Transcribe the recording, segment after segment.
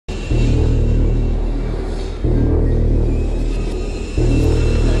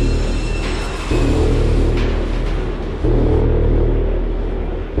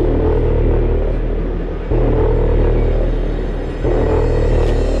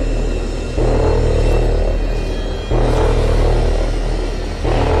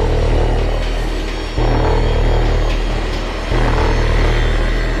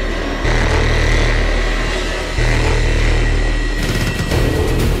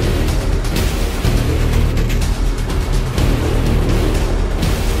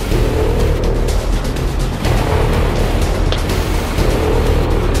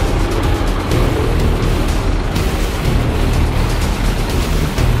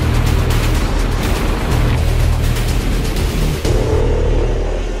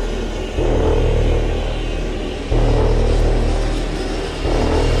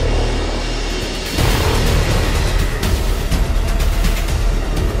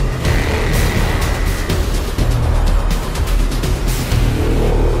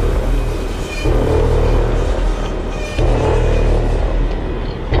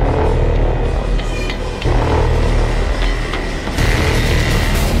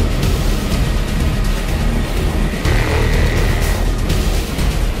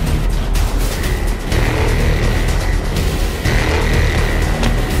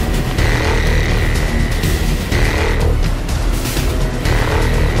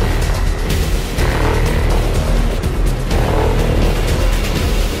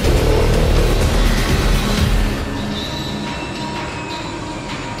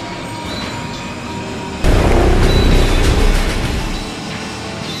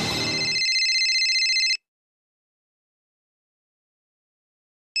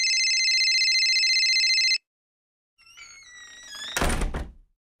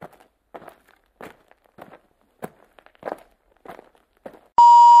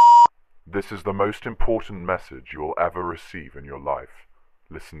This is the most important message you will ever receive in your life.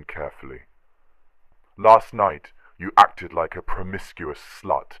 Listen carefully. Last night, you acted like a promiscuous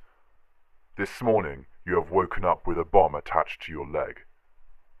slut. This morning, you have woken up with a bomb attached to your leg.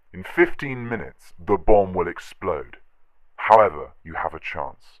 In 15 minutes, the bomb will explode. However, you have a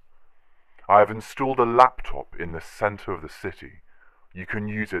chance. I have installed a laptop in the center of the city. You can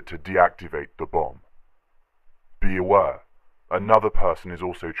use it to deactivate the bomb. Be aware, another person is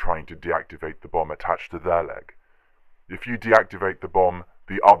also trying to deactivate the bomb attached to their leg. If you deactivate the bomb,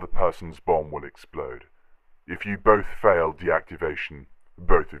 the other person's bomb will explode. If you both fail deactivation,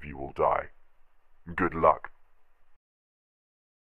 both of you will die. Good luck.